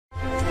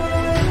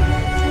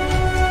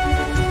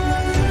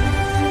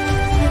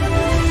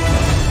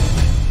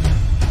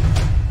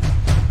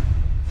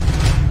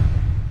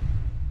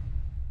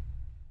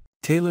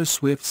Taylor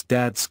Swift's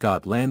dad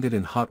Scott landed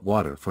in hot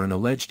water for an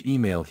alleged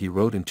email he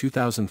wrote in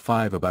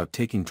 2005 about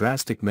taking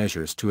drastic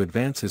measures to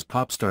advance his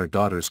pop star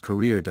daughter's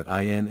career.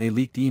 In a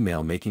leaked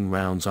email making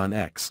rounds on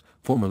X,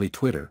 formerly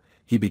Twitter,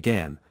 he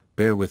began,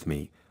 "Bear with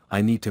me,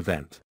 I need to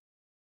vent."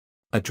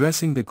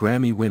 Addressing the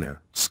Grammy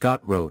winner,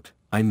 Scott wrote,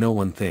 "I know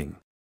one thing.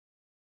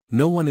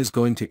 No one is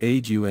going to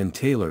aid you and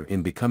Taylor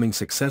in becoming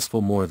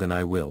successful more than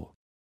I will.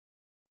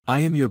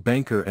 I am your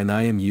banker and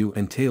I am you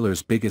and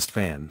Taylor's biggest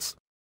fans.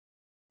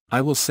 I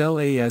will sell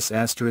a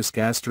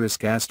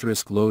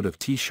load of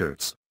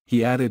t-shirts,"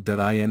 he added.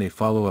 In a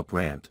follow-up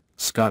rant,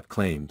 Scott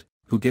claimed,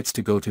 "Who gets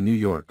to go to New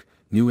York,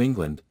 New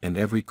England and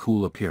every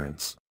cool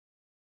appearance?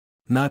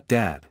 Not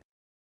Dad.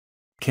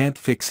 Can't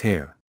fix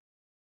hair.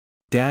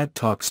 Dad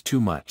talks too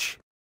much.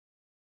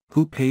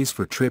 Who pays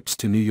for trips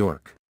to New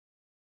York?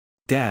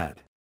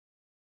 Dad."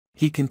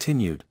 He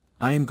continued,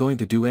 "I am going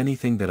to do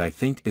anything that I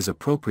think is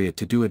appropriate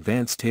to do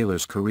advance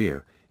Taylor's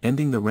career,"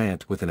 ending the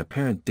rant with an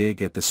apparent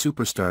dig at the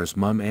superstar's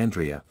mum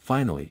Andrea.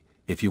 "Finally,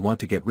 if you want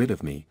to get rid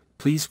of me,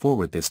 please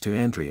forward this to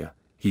Andrea,"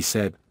 he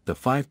said. The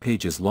 5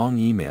 pages long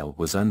email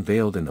was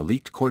unveiled in the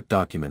leaked court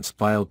documents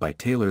filed by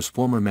Taylor's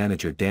former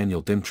manager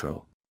Daniel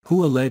Dimtro,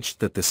 who alleged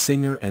that the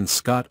singer and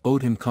Scott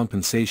owed him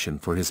compensation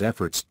for his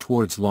efforts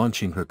towards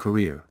launching her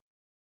career.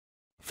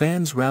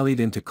 Fans rallied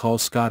in to call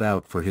Scott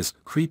out for his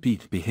creepy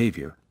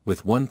behavior,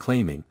 with one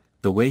claiming,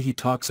 "The way he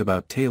talks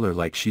about Taylor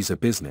like she's a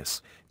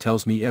business,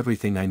 tells me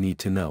everything I need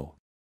to know."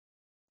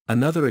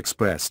 Another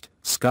expressed,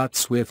 "Scott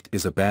Swift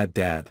is a bad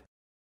dad.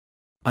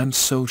 I'm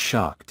so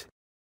shocked.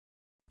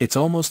 It's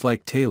almost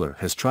like Taylor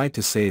has tried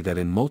to say that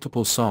in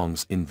multiple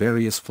songs in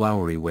various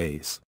flowery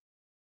ways."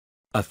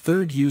 A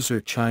third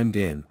user chimed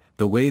in,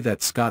 "The way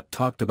that Scott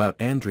talked about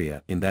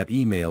Andrea in that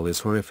email is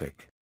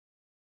horrific.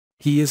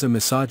 He is a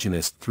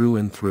misogynist through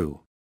and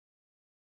through.